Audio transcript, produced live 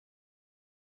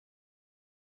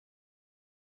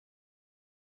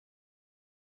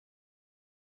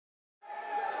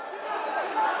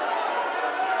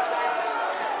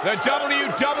The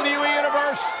WWE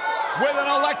Universe with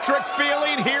an electric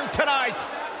feeling here tonight.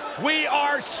 We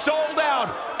are sold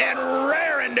out and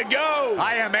raring to go.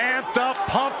 I am amped up,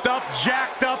 pumped up,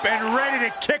 jacked up, and ready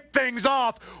to kick things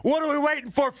off. What are we waiting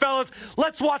for, fellas?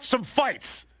 Let's watch some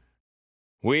fights.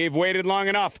 We've waited long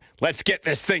enough. Let's get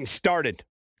this thing started.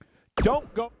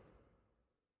 Don't go.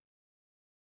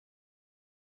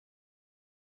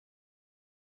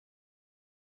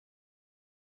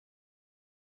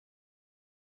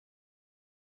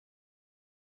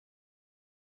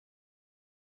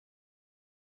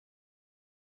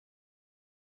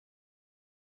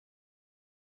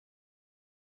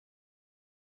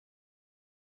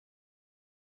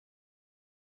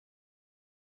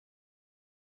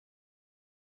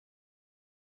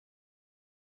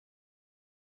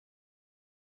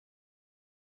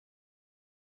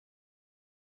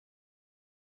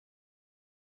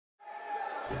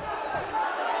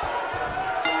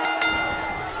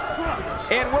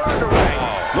 And we're underway.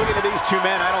 Looking at these two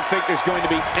men, I don't think there's going to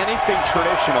be anything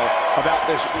traditional about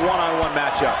this one-on-one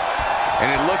matchup.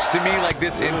 And it looks to me like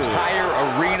this entire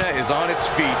arena is on its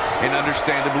feet, and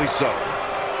understandably so.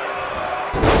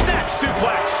 Snap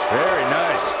suplex. Very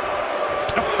nice.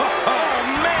 Oh,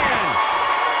 man.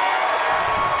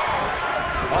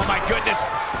 Oh, my goodness.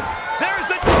 There's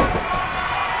the...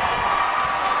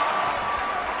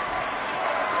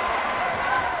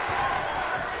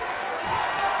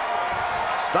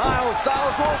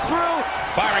 Styles rolls through.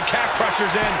 Byron calf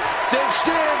crushers in. Cinched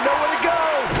in, nowhere to go.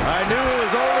 I knew it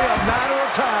was only a matter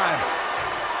of time.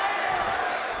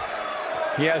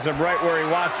 He has him right where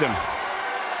he wants him.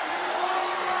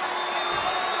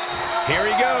 Here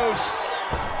he goes.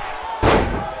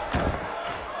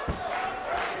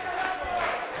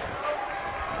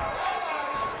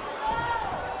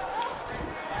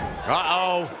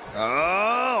 Uh-oh.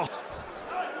 Oh.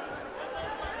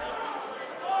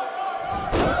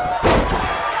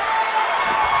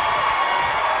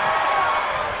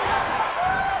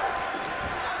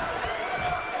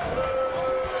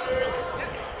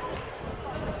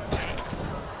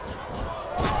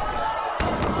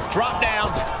 Drop down.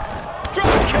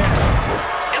 Drop kick.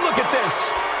 And look at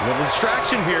this. A little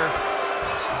distraction here.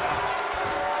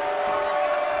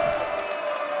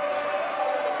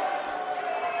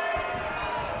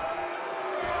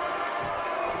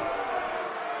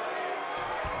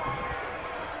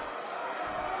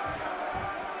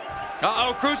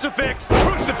 Uh-oh, crucifix.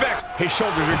 Crucifix. His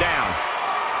shoulders are down.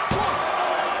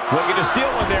 Looking to steal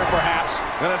one there, perhaps.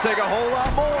 Gonna take a whole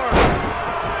lot more.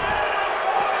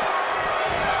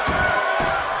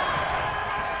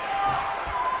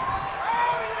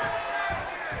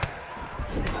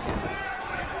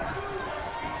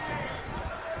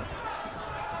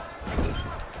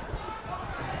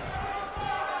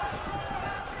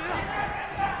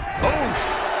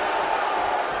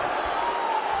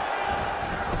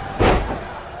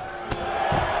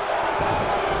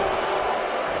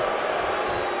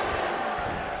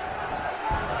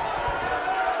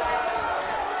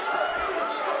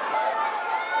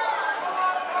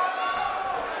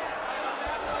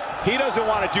 He doesn't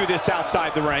want to do this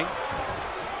outside the ring.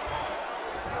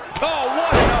 Oh,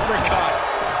 what an uppercut.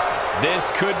 This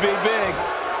could be big.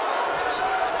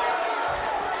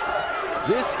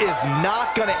 This is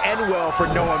not going to end well for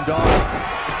Noam Dar.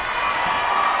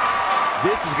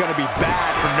 This is going to be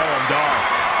bad for Noam Dar.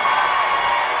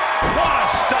 What a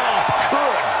stomp.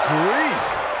 Good grief.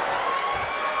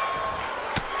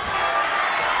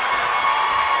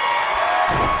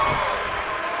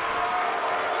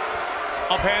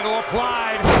 Up handle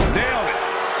applied. Nailed it.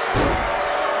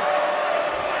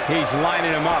 He's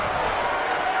lining him up.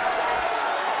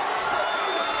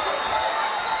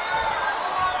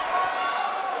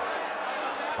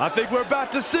 I think we're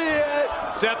about to see it.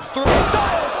 Steps through.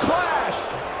 Styles clash.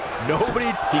 Nobody.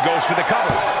 He goes for the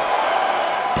cover.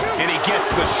 And he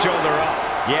gets the shoulder up.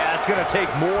 Yeah, it's going to take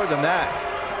more than that.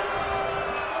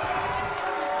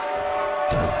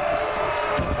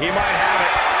 He might have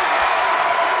it.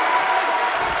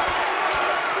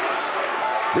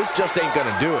 This just ain't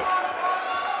going to do it.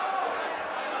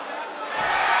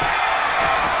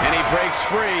 And he breaks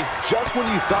free. Just when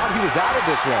you thought he was out of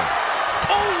this one.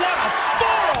 Oh, what a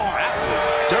forearm! That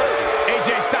was dirty.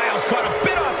 AJ Styles caught a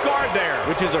bit off guard there.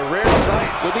 Which is a rare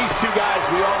sight. With these two guys,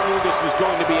 we all knew this was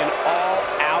going to be an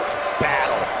all-out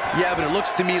battle. Yeah, but it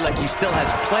looks to me like he still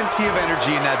has plenty of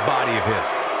energy in that body of his.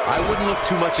 I wouldn't look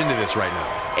too much into this right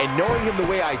now. And knowing him the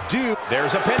way I do,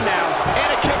 there's a pin down and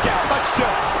a kick out, much to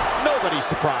nobody's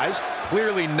surprise.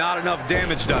 Clearly not enough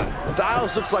damage done.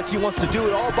 Styles looks like he wants to do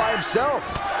it all by himself.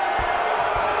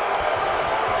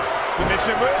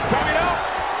 Submission move coming up.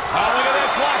 Oh, look at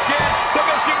this, locked in.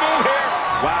 Submission move here.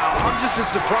 Wow, I'm just as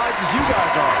surprised as you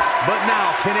guys are. But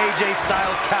now, can AJ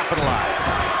Styles capitalize?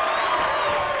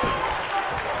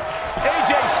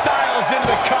 AJ Styles into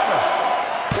the cover.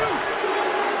 2,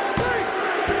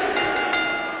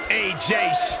 3.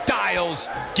 AJ Styles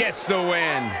gets the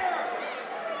win.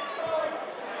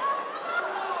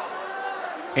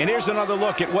 And here's another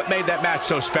look at what made that match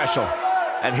so special.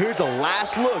 And here's the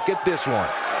last look at this one.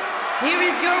 Here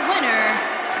is your winner,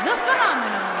 the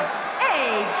phenomenal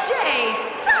AJ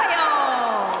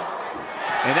Styles.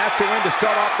 And that's the win to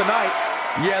start off the night.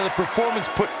 Yeah, the performance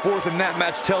put forth in that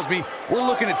match tells me we're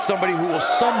looking at somebody who will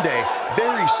someday,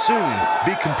 very soon,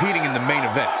 be competing in the main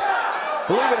event.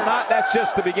 Believe it or not, that's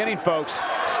just the beginning, folks.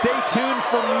 Stay tuned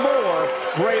for more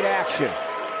great action.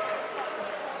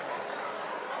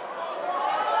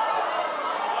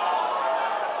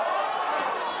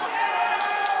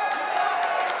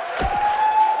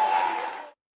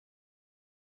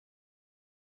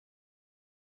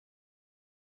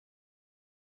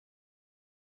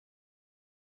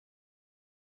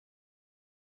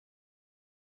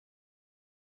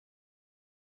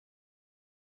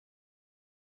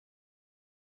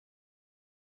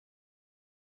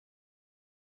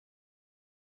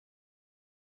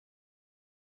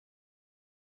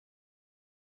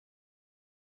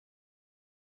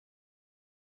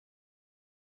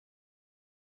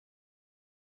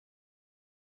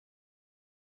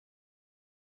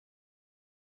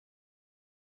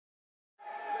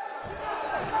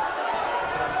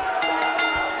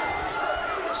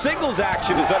 Singles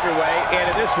action is underway, and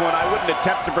in this one, I wouldn't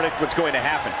attempt to predict what's going to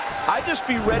happen. I'd just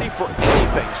be ready for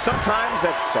anything. Sometimes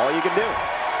that's all you can do.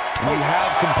 When you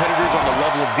have competitors on the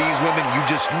level of these women, you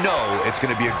just know it's going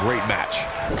to be a great match.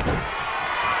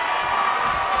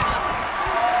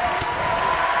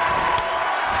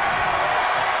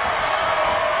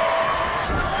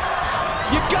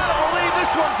 You gotta believe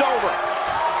this one's over.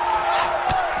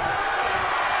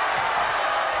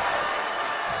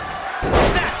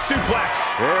 Suplex.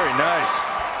 Very nice.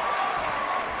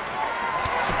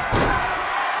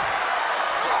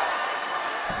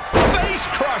 Face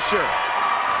crusher.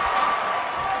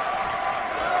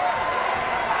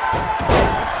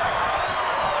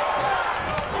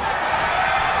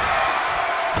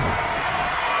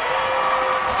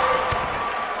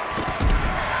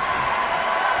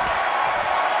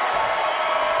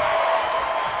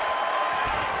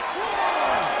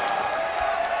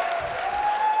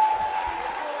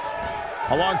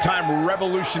 A longtime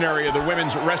revolutionary of the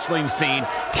women's wrestling scene,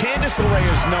 Candice LeRae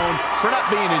is known for not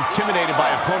being intimidated by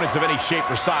opponents of any shape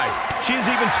or size. She has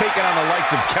even taken on the likes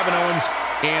of Kevin Owens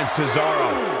and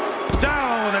Cesaro.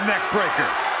 Down with a neck breaker.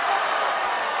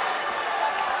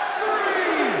 3.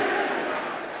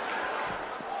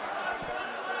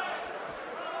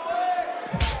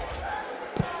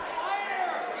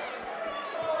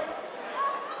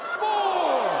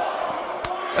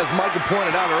 As Michael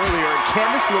pointed out earlier,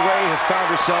 Candice LeRae has found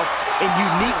herself in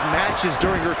unique matches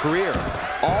during her career.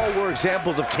 All were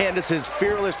examples of Candice's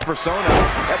fearless persona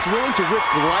that's willing to risk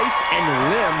life and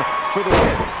limb for the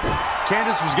win.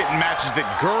 Candice was getting matches that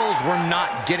girls were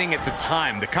not getting at the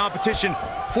time. The competition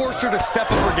forced her to step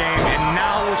up her game, and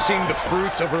now we're seeing the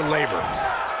fruits of her labor.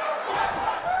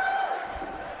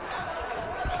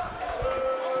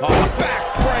 Oh,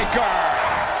 backbreaker!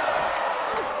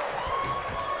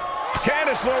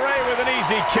 Candice LeRae with an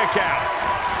easy kick out.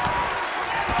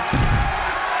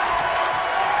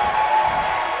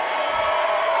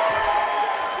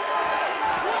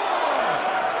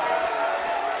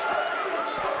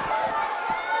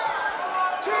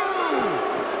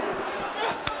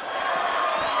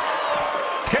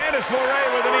 Candice LeRae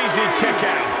with an easy kick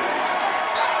out.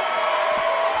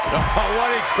 Oh, what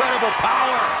incredible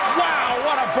power. Wow,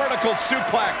 what a vertical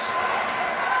suplex.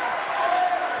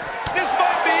 This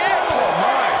might be it. Oh,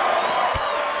 my.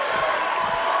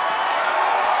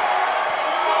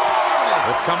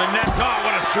 What's coming next? Oh,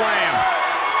 what a slam.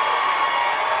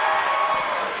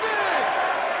 6.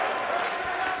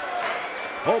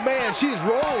 Oh man, she's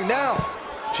rolling now.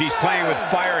 She's playing with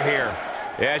fire here.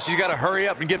 Yeah, she's got to hurry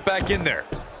up and get back in there.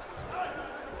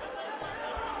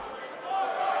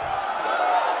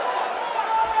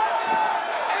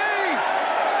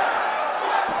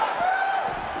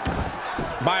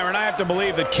 Byron, I have to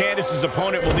believe that Candice's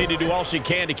opponent will need to do all she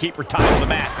can to keep her tied on the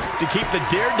mat, to keep the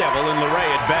daredevil in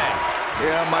LeRae at bay.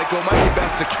 Yeah, Michael, it might be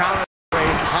best to counter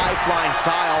LeRae's high-flying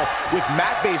style with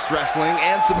mat-based wrestling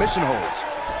and submission holds.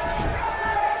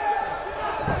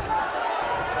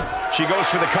 She goes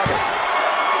for the cover.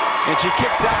 And she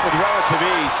kicks out with relative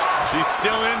ease. She's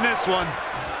still in this one.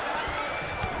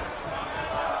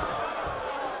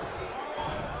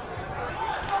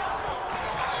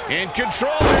 In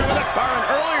control there with it. Byron,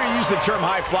 earlier you used the term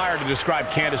high flyer to describe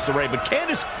Candice LeRae, but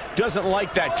Candice doesn't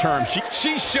like that term.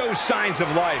 She shows signs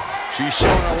of life. She's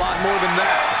showing a lot more than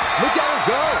that. Look at her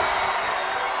go.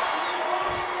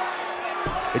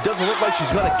 It doesn't look like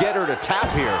she's going to get her to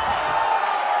tap here.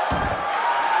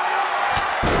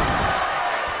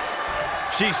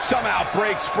 She somehow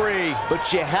breaks free.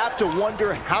 But you have to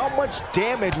wonder how much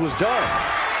damage was done.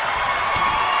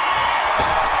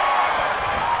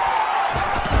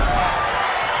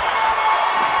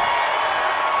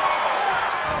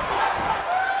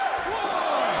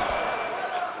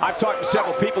 I've talked to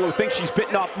several people who think she's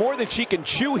bitten off more than she can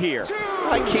chew here.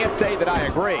 I can't say that I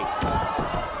agree.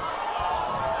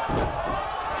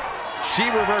 She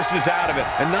reverses out of it.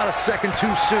 And not a second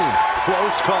too soon.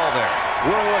 Close call there.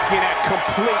 We're looking at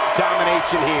complete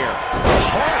domination here.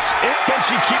 Harsh. Can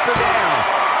she keep her down?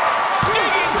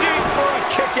 Digging deep for a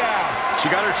kick out. She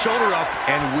got her shoulder up,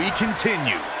 and we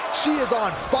continue. She is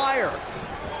on fire.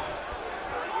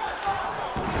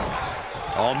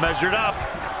 All measured up.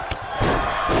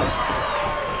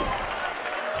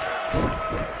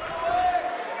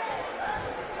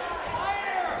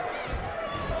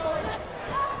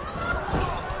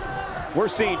 We're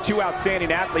seeing two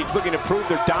outstanding athletes looking to prove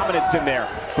their dominance in there,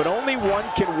 but only one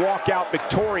can walk out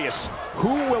victorious.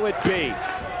 Who will it be?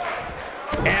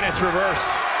 And it's reversed.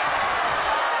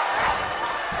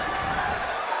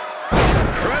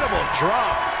 Incredible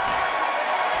drop.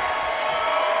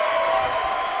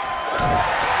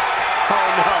 Oh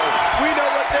no, we know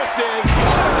what this is.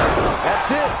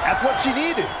 That's it. That's what she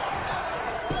needed.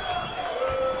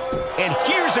 And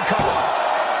here's a couple.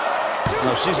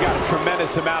 No, she's got a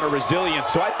tremendous amount of resilience,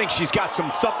 so I think she's got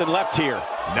something left here.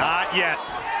 Not yet.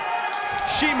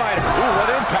 She might have. Ooh, what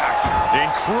impact.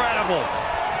 Incredible.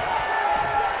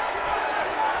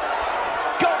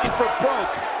 Going for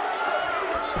broke.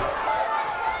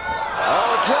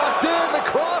 Oh, it's locked in. The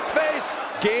crossface.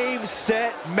 Game,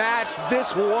 set, match.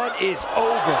 This one is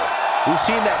over. We've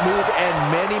seen that move in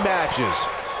many matches.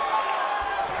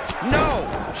 No,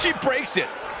 she breaks it.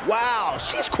 Wow,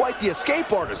 she's quite the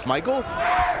escape artist, Michael.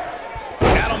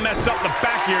 That'll mess up the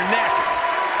back of your neck.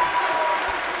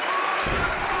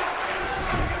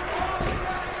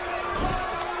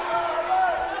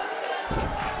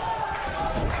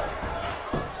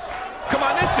 Come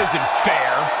on, this isn't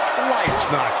fair.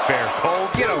 Life's not fair, Cole.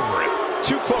 Get over it.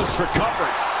 Too close for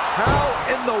comfort. How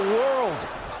in the world?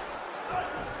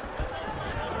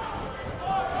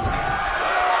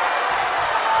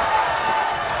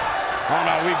 Oh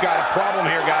no, we've got a problem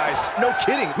here, guys. No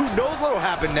kidding. Who knows what will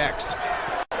happen next?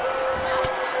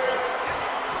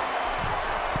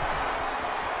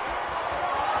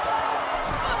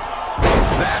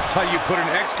 That's how you put an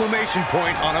exclamation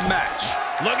point on a match.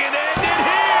 Looking to end it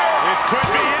here. This could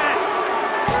be it.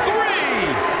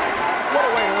 3. What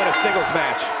a way to win a singles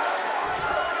match.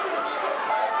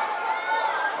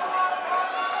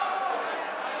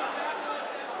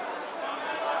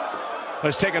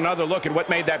 Let's take another look at what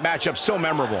made that matchup so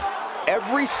memorable.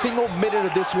 Every single minute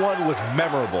of this one was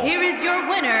memorable. Here is your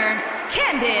winner,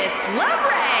 Candice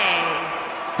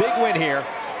LeRae. Big win here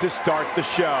to start the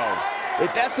show.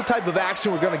 If that's the type of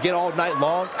action we're going to get all night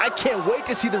long, I can't wait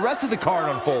to see the rest of the card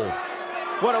unfold.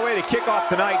 What a way to kick off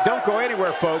tonight. Don't go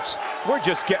anywhere, folks. We're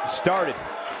just getting started.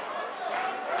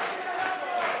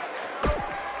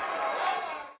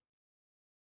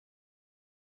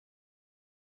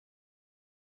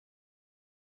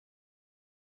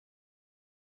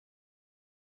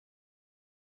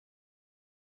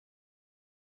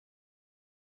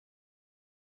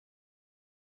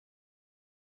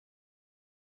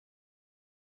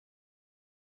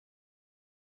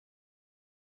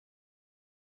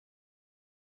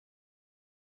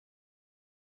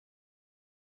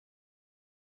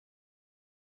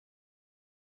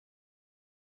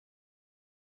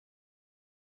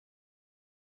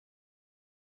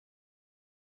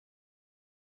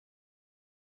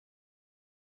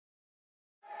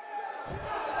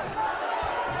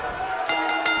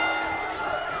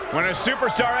 When a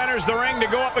superstar enters the ring to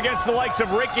go up against the likes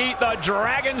of Ricky the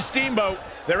Dragon Steamboat,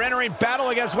 they're entering battle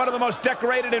against one of the most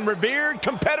decorated and revered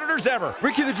competitors ever.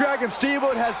 Ricky the Dragon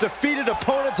Steamboat has defeated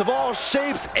opponents of all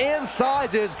shapes and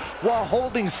sizes while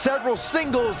holding several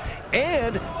singles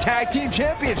and tag team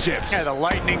championships. Yeah, the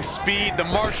lightning speed, the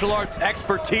martial arts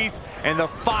expertise, and the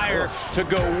fire to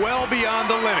go well beyond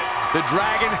the limit. The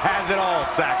Dragon has it all,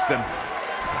 Saxton.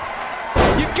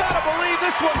 You gotta believe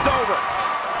this one's over.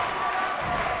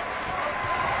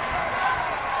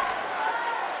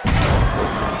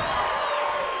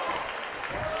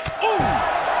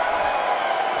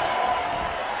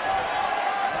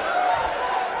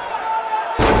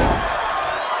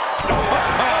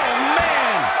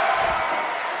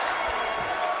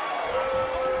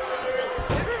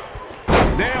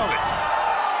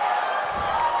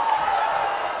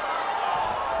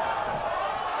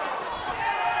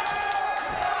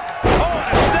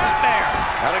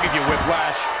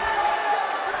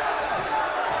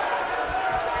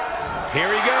 Here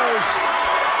he goes.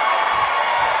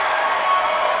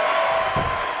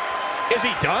 Is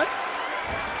he done?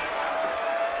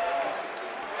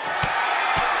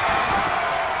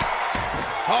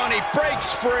 Oh, and he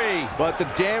breaks free. But the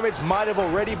damage might have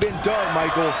already been done,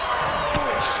 Michael.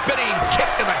 Spinning kick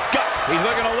to the gut. He's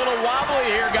looking a little wobbly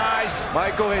here, guys.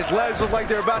 Michael, his legs look like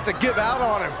they're about to give out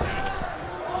on him.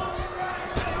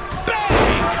 Bang!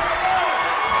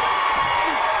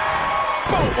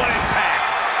 Boom, what impact.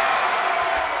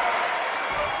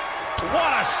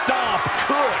 What a stomp.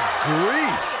 Good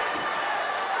grief.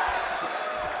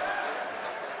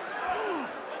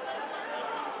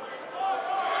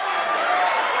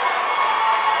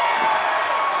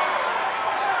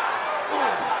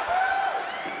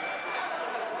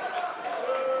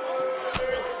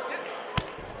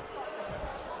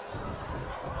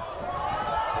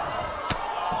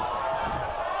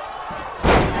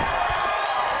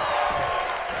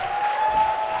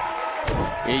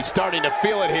 He's starting to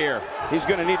feel it here. He's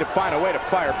going to need to find a way to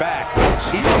fire back.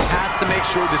 He just has to make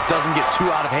sure this doesn't get too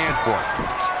out of hand for him.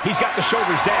 He's got the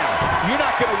shoulders down. You're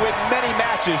not going to win many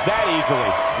matches that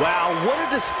easily. Wow, what a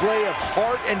display of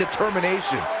heart and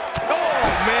determination. Oh,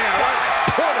 man,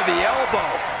 right point of the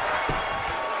elbow.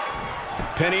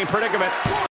 Penny in predicament.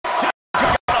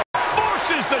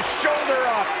 Forces the shoulder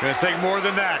up. Gonna take more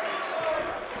than that.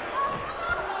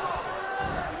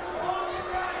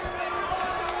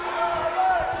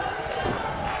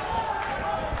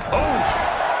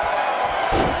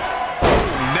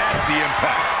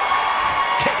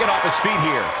 Off his feet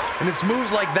here. And it's moves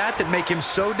like that that make him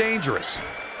so dangerous.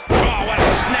 Oh, what a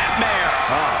snapmare.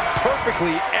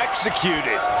 Perfectly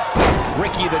executed.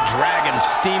 Ricky the Dragon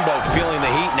Steamboat feeling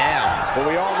the heat now. Well,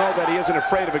 we all know that he isn't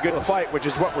afraid of a good fight, which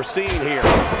is what we're seeing here.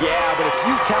 Yeah, but if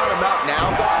you count him out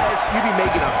now, guys, you'd be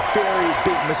making a very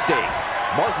big mistake.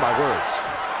 Mark my words.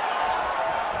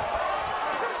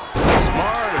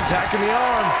 Smart, attacking the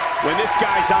arm. When this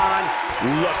guy's on,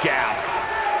 look out.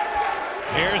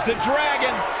 Here's the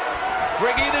Dragon.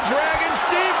 Ricky the Dragon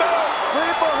Steamboat.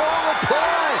 Sleeper hold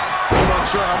applied. I'm not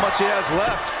sure how much he has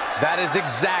left. That is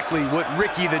exactly what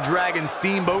Ricky the Dragon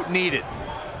Steamboat needed.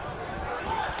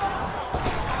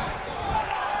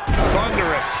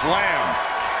 Thunderous slam.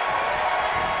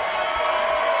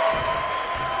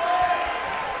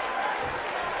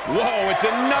 Whoa, it's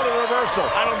another reversal.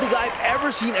 I don't think I've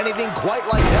ever seen anything quite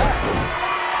like that.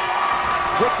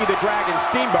 Ricky the Dragon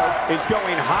Steamboat is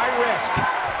going high risk.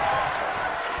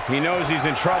 He knows he's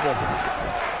in trouble.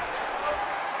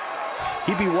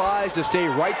 He'd be wise to stay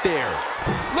right there.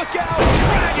 Look out!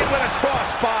 Dragon with a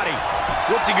cross body.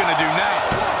 What's he gonna do now?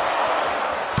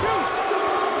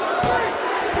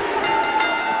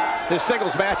 This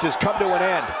singles match has come to an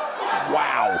end.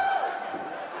 Wow.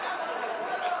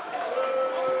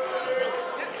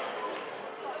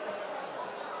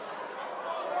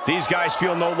 These guys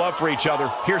feel no love for each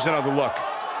other. Here's another look.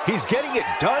 He's getting it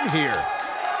done here.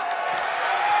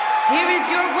 Here is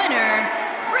your winner,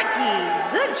 Ricky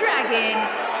the Dragon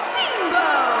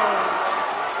Steamboat.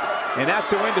 And that's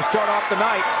the win to start off the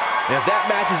night. And if that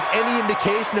match is any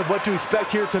indication of what to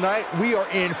expect here tonight, we are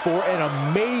in for an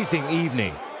amazing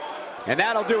evening. And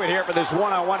that'll do it here for this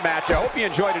one-on-one match. I hope you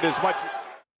enjoyed it as much.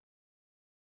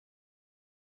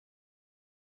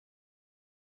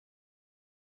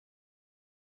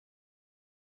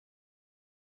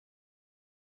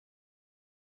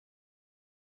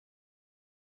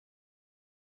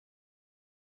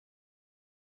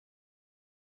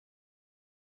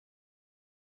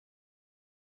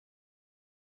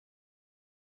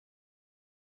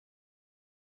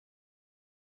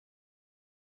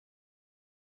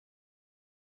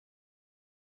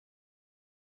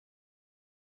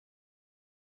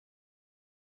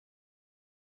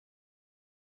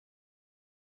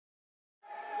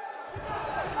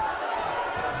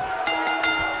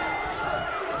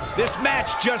 This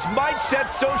match just might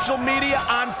set social media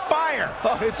on fire.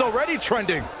 Oh, it's already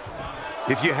trending.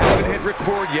 If you haven't hit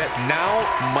record yet, now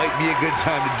might be a good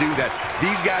time to do that.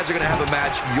 These guys are going to have a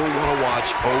match you'll want to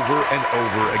watch over and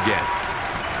over again.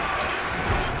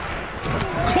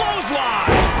 Clothesline!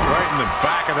 Right in the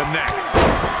back of the neck.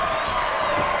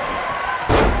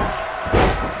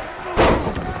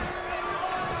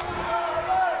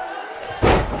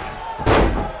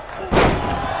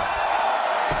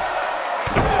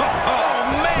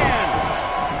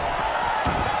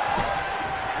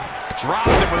 Dropped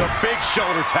him with a big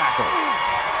shoulder tackle.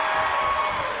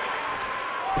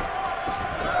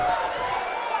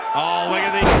 Oh, look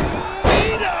at the...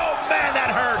 Oh, man, that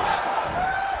hurts.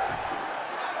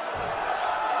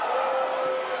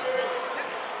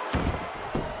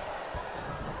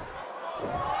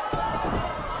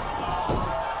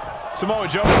 Samoa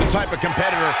Joe is the type of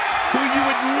competitor who you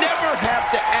would never have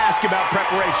to ask about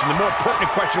preparation. The more pertinent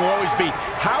question will always be,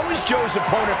 how is Joe's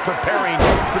opponent preparing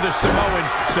for the Samoan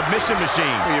submission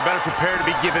machine? Well, you better prepare to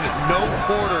be given no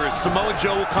quarters. Samoa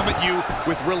Joe will come at you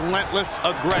with relentless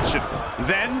aggression.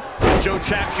 Then, if Joe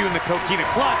traps you in the coquina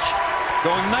clutch,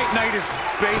 going night-night is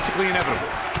basically inevitable.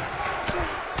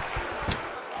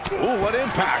 Ooh, what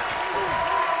impact.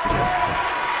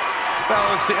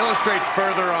 Fellas, to illustrate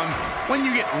further on when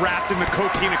you get wrapped in the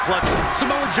coquina clutch,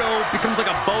 Samoa Joe becomes like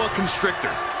a boa constrictor,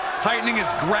 tightening his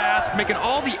grasp, making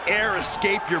all the air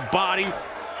escape your body,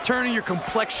 turning your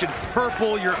complexion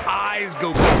purple, your eyes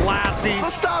go glassy. So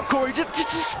stop, Corey. Just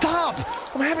stop.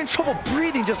 I'm having trouble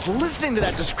breathing just listening to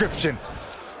that description.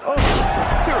 Oh,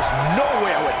 there's no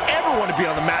way I would ever want to be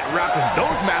on the mat wrapped in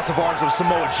those massive arms of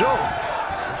Samoa Joe.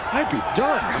 I'd be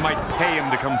done. I might pay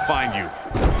him to come find you.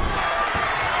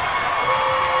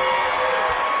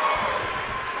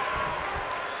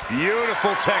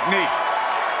 Beautiful technique.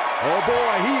 Oh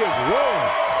boy, he is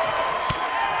rolling.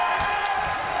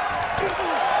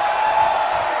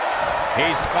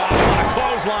 He's off on a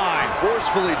clothesline.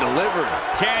 Forcefully delivered.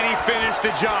 Can he finish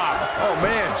the job? Oh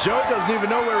man, Joe doesn't even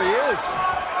know where he is.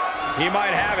 He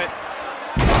might have it.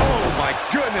 Oh my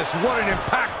goodness, what an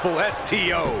impactful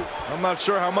STO. I'm not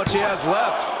sure how much he has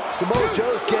left. Samoa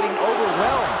Joe's getting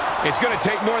overwhelmed. It's going to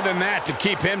take more than that to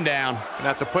keep him down. Gonna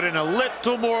have to put in a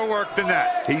little more work than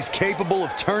that. He's capable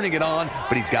of turning it on,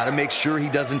 but he's got to make sure he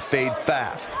doesn't fade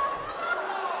fast.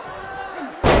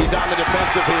 He's on the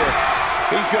defensive here.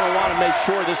 He's going to want to make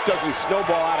sure this doesn't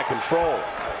snowball out of control.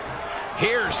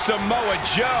 Here's Samoa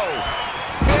Joe.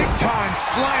 Big time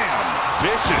slam.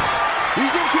 Vicious.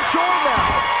 He's in control now.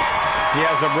 He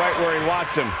has him right where he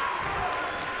wants him.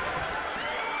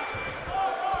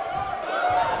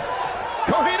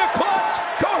 Coquina clutch!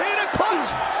 Coquina clutch!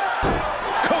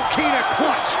 Coquina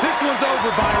clutch. This one's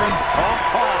over, Byron.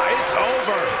 Oh, it's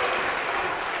over.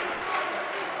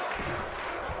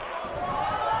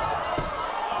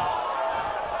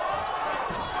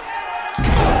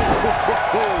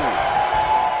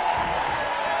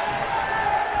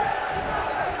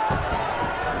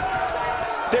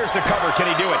 There's the cover. Can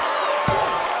he do it?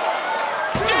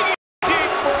 Digging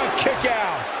deep for a kick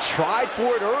out. Tried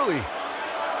for it early.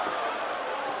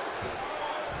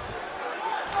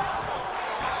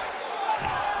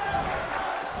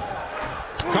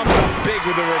 Comes up big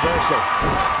with the reversal.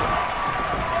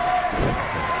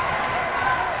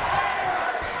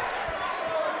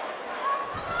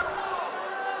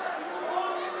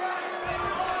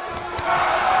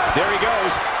 There he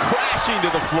goes, crashing to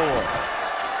the floor.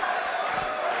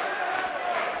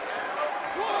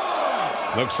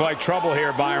 Looks like trouble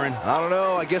here, Byron. I don't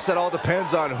know. I guess that all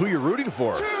depends on who you're rooting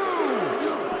for.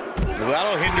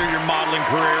 That'll hinder your modeling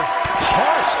career.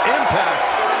 Harsh impact.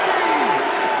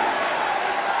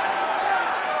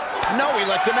 No, he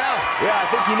lets him out. Yeah, I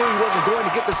think he knew he wasn't going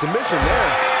to get the submission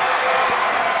there.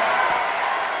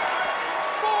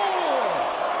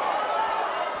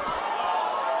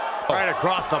 Right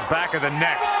across the back of the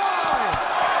neck.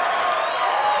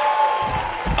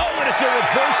 Oh, and it's a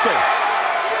reversal.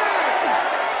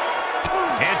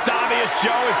 It's obvious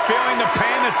Joe is feeling the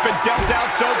pain that's been dealt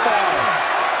out so far.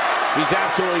 He's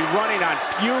absolutely running on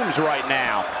fumes right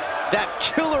now. That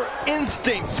killer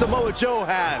instinct Samoa Joe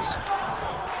has.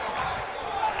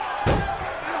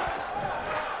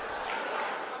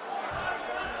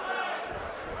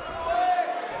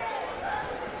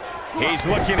 He's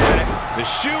looking at it. The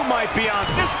shoe might be on.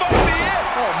 This might be it.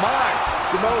 Oh, my.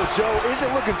 Samoa Joe isn't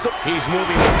looking so... He's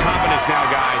moving with confidence now,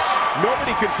 guys.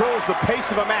 Nobody controls the pace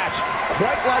of a match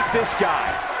quite like this guy.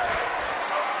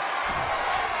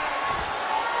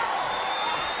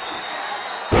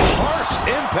 Harsh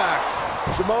impact.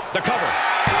 The cover.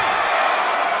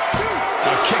 A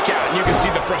kick out, and you can see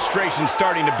the frustration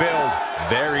starting to build.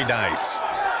 Very nice.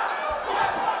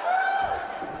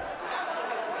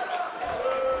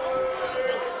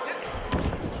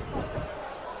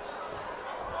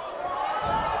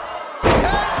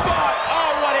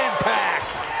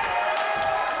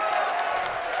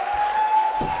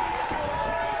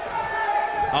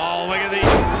 Oh, look at the... Oh,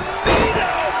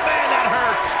 man, that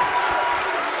hurts.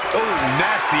 Oh,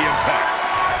 nasty impact.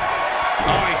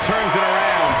 Oh, he turns it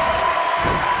around.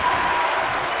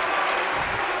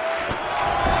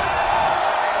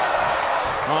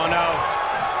 Oh, no.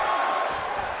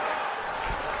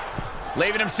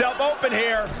 Leaving himself open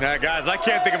here. Now, guys, I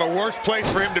can't think of a worse place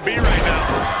for him to be right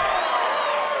now.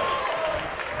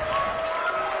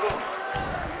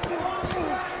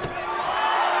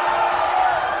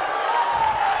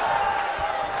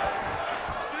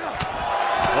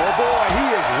 Oh, boy, he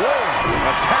is rolling.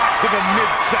 Attack to the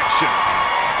midsection.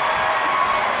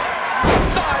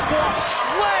 Sidewalk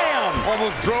slam!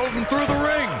 Almost drove him through the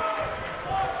ring.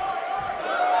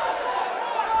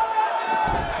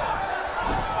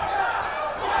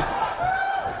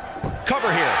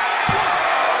 Cover here.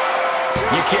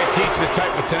 You can't teach the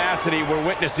type of tenacity we're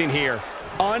witnessing here.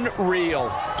 Unreal.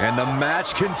 And the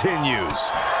match continues.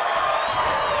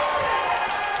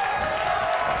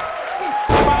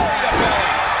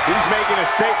 He's making a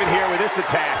statement here with this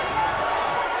attack.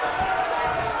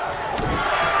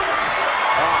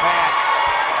 Oh, man.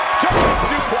 Jumping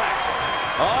suplex.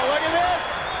 Oh, look at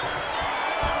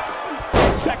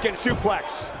this. Second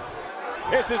suplex.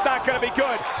 This is not going to be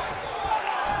good.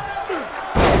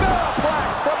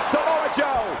 Suplex from Samoa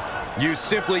Joe. You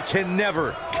simply can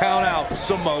never count out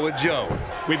Samoa Joe.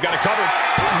 We've got it covered.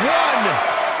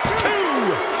 1, 2,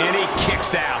 and he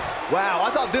kicks out. Wow, I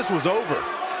thought this was over.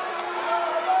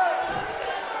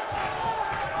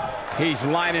 He's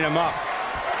lining him up.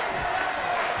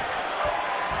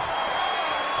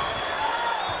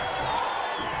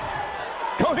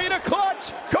 Coquina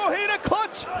clutch. Coquina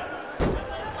clutch.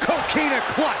 Coquina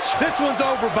clutch. This one's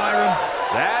over, Byron.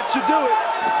 That should do it.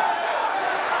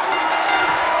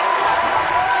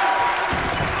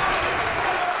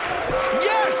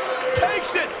 Yes!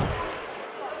 Takes it!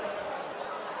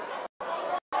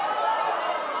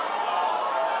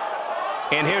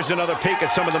 And here's another peek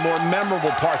at some of the more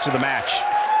memorable parts of the match.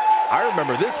 I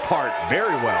remember this part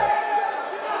very well.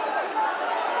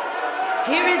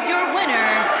 Here is your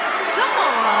winner,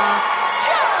 Samoa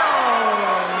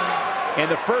Joe. And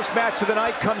the first match of the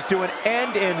night comes to an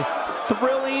end in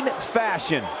thrilling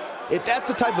fashion. If that's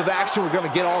the type of action we're going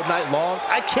to get all night long,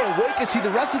 I can't wait to see the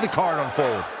rest of the card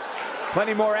unfold.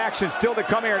 Plenty more action still to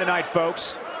come here tonight,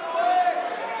 folks.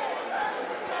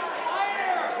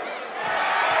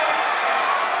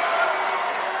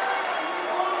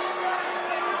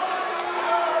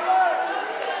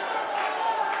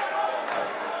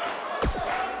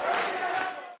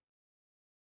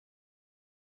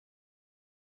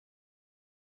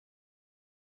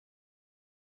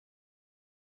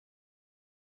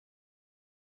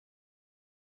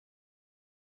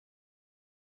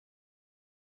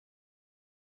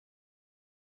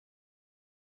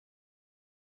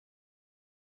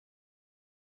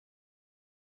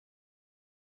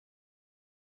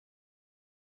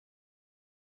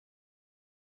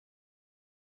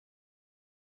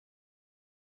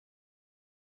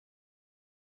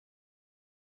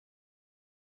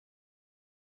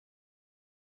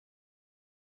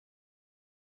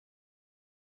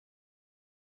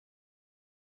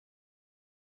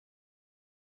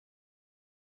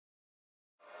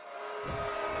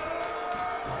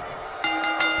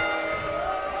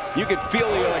 You can feel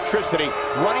the electricity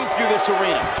running through this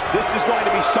arena. This is going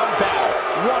to be some battle,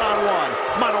 one-on-one,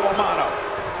 mano-a-mano.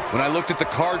 When I looked at the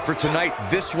card for tonight,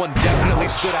 this one definitely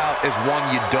stood out as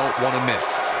one you don't want to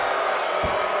miss.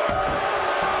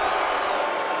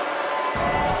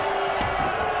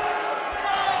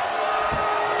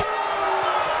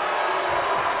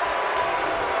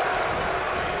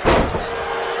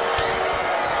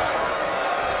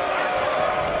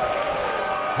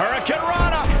 Hurricane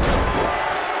Rana.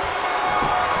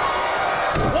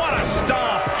 What a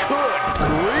stomp. Good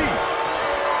grief.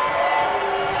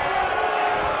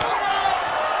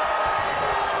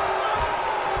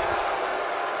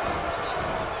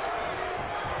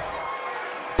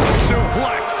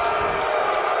 Suplex.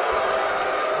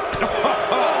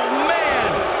 Oh,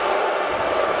 man.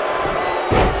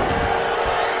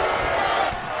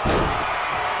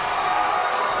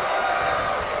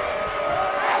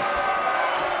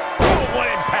 Oh, what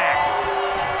impact.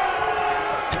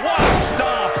 What a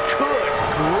stomp. Good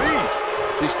grief.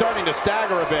 She's starting to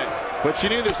stagger a bit, but she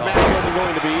knew this match wasn't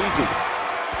going to be easy.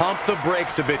 Pump the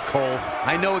brakes a bit, Cole.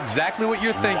 I know exactly what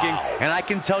you're thinking, and I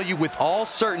can tell you with all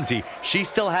certainty, she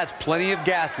still has plenty of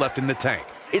gas left in the tank.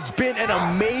 It's been an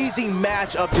amazing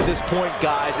match up to this point,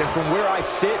 guys, and from where I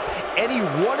sit, any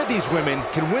one of these women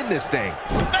can win this thing.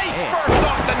 Face first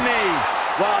off the knee.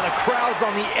 Wow, the crowd's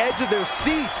on the edge of their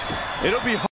seats. It'll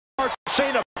be hard for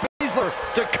Shayna Baszler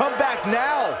to come back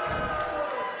now.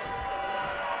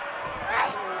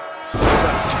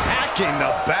 Attacking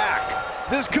the back.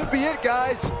 This could be it,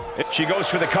 guys. She goes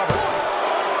for the cover.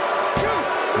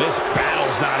 This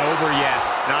battle's not over yet.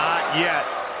 Not yet.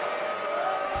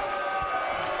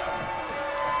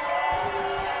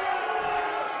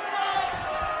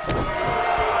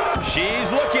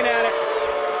 She's looking at it.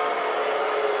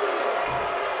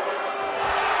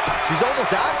 She's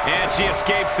almost out. And she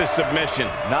escapes the submission.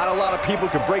 Not a lot of people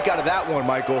could break out of that one,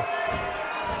 Michael.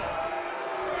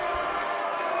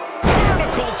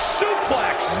 Vertical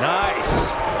suplex. Nice.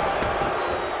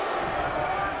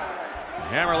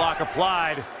 Hammerlock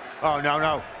applied. Oh, no,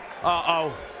 no.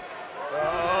 Uh-oh.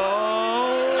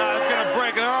 Oh, that's going to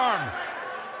break an arm.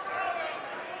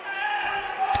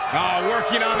 Oh,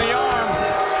 working on the arm.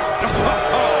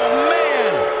 Oh,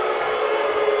 man.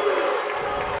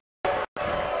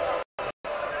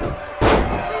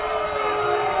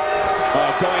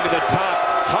 Oh, going to the top.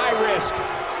 High risk.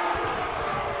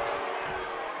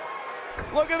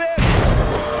 Look at this.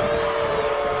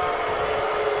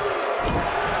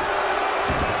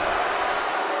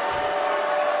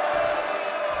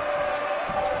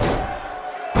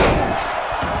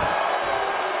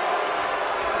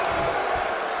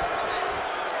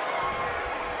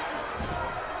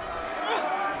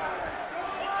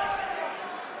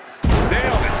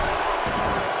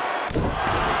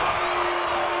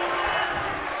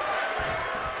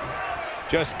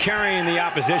 Just carrying the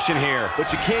opposition here.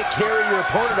 But you can't carry your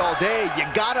opponent all day. You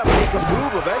gotta make a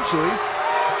move eventually.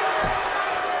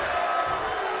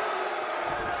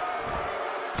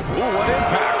 Ooh, what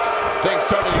impact. Things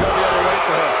starting to go the other way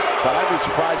for her. But I'd be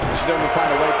surprised if she doesn't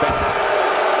find a way back.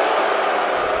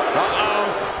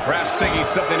 Uh-oh. Perhaps thinking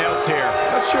something else here.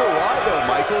 Not sure why, though,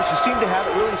 Michael. She seemed to have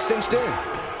it really cinched in.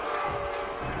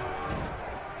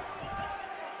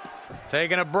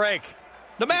 Taking a break.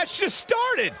 The match just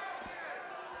started.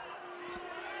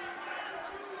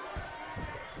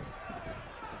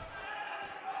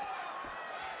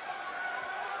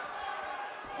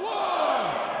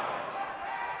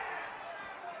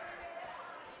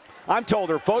 I'm told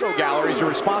her photo galleries are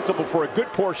responsible for a good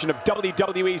portion of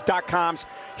WWE's.com's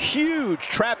huge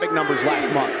traffic numbers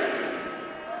last month.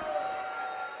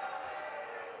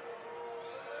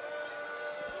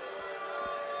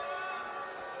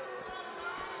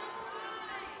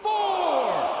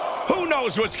 Who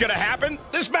knows what's going to happen?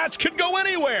 This match could go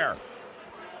anywhere.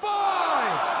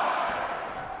 5.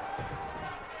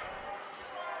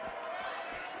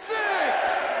 6.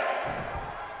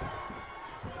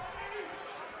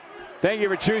 Thank you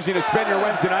for choosing to spend your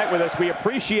Wednesday night with us. We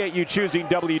appreciate you choosing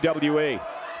WWE.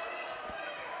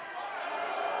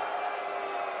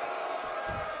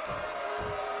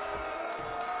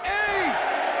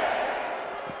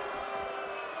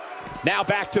 Now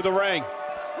back to the ring. 1.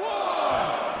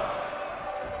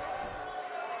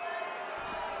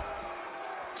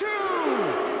 2.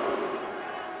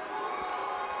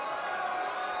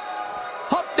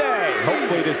 Hump day.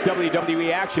 Hopefully this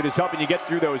WWE action is helping you get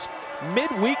through those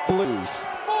midweek blues.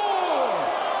 4.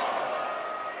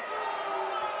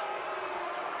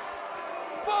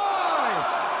 5.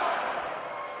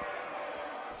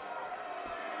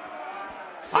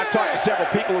 I've talked to several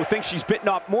people who think she's bitten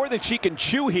off more than she can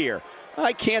chew here.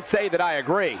 I can't say that I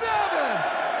agree. 7.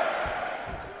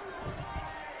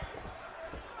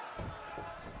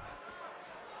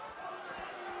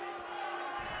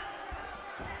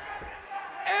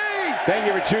 8. Thank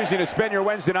you for choosing to spend your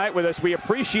Wednesday night with us. We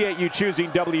appreciate you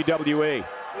choosing WWE.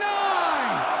 9.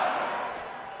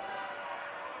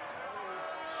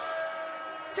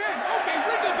 10. Okay,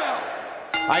 ring the bell.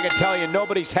 I can tell you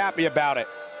nobody's happy about it.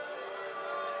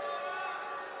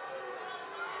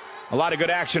 A lot of good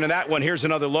action in that one. Here's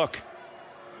another look.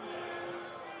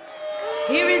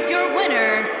 Here is your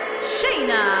winner,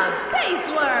 Shayna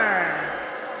Baszler.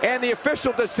 And the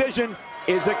official decision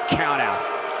is a countout.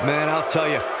 Man, I'll tell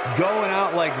you, going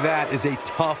out like that is a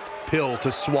tough pill to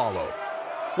swallow.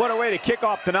 What a way to kick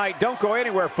off tonight. Don't go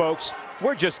anywhere, folks.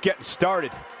 We're just getting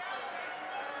started.